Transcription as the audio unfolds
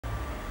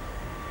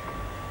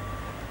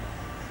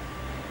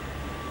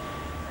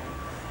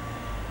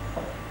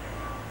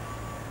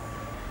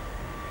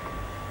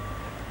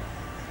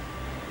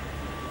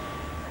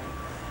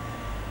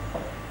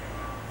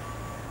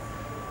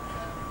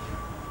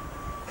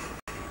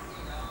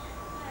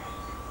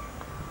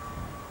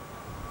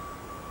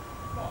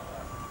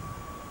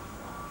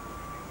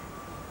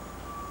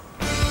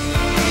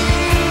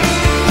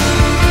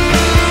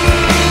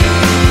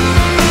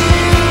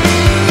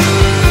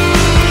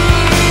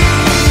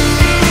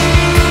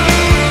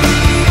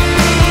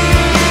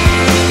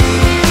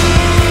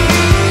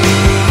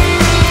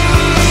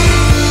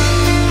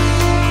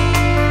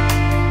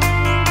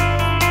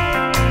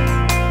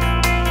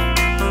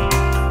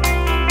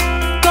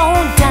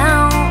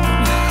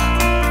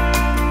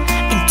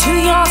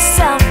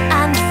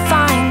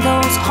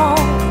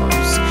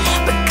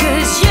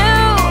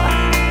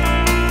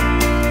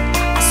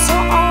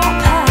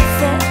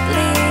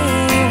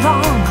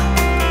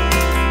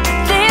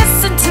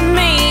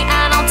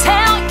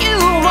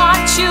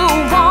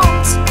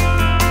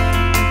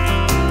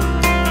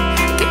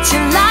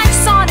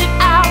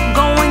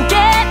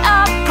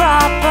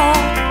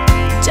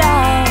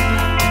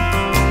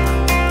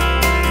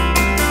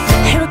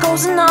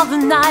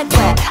night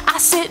where I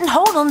sit and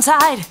hold on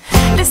tight,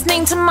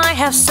 listening to my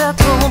half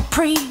circle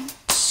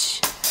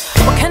preach.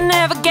 But can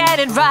never get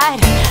it right.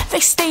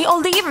 They stay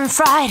all even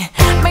fried.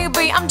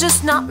 Maybe I'm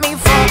just not made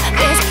for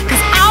this,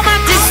 'cause I'm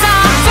not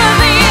designed for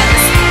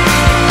this.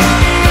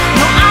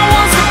 No, I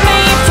wasn't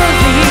made for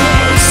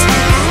this.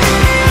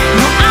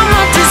 No, I'm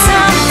not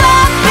designed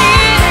for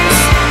this.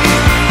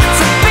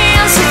 For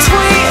being so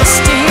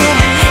twisted.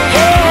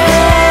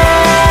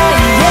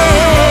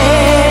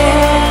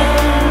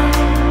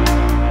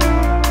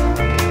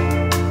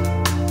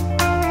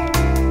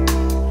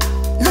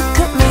 Look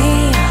at me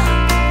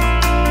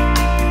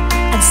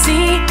and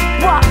see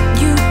what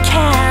you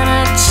can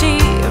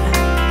achieve.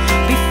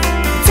 Be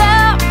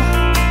up,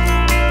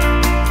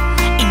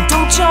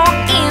 indulge your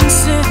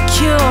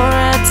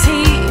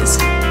insecurities.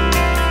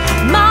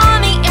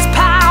 Money is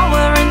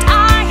power and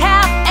I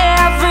have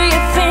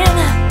everything.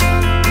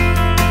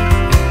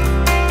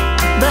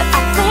 But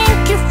I think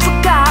you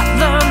forgot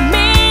the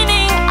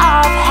meaning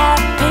of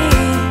happy.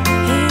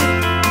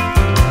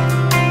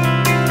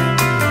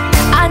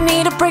 I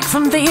need a break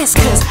from this,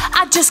 'cause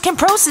I just can't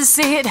process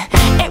it.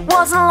 It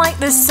wasn't like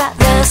this at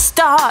the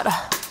start.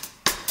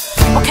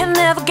 I can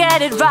never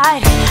get it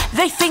right.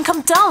 They think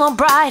I'm dull or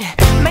bright.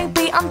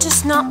 Maybe I'm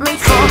just not made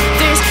for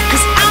this,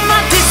 'cause